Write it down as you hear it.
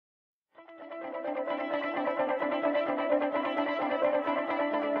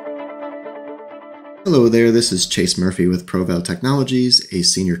Hello there, this is Chase Murphy with ProVal Technologies, a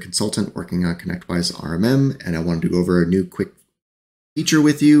senior consultant working on ConnectWise RMM, and I wanted to go over a new quick feature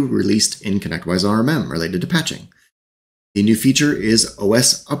with you released in ConnectWise RMM related to patching. The new feature is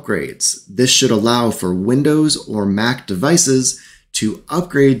OS upgrades. This should allow for Windows or Mac devices to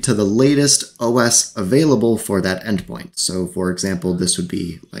upgrade to the latest OS available for that endpoint. So for example, this would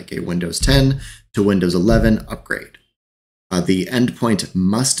be like a Windows 10 to Windows 11 upgrade. The endpoint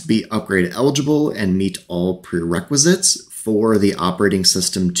must be upgrade eligible and meet all prerequisites for the operating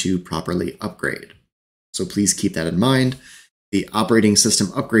system to properly upgrade. So please keep that in mind. The operating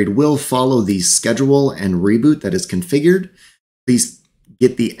system upgrade will follow the schedule and reboot that is configured. Please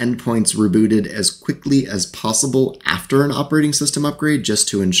get the endpoints rebooted as quickly as possible after an operating system upgrade, just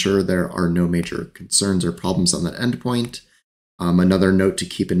to ensure there are no major concerns or problems on that endpoint. Another note to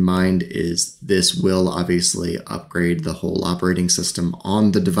keep in mind is this will obviously upgrade the whole operating system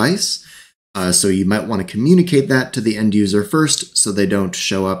on the device. So you might want to communicate that to the end user first so they don't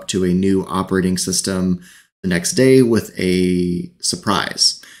show up to a new operating system the next day with a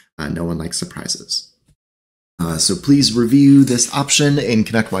surprise. No one likes surprises. So please review this option in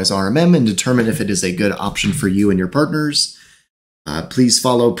ConnectWise RMM and determine if it is a good option for you and your partners. Please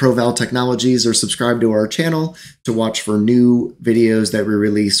follow ProVal Technologies or subscribe to our channel to watch for new videos that we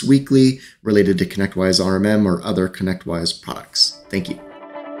release weekly related to ConnectWise RMM or other ConnectWise products. Thank you.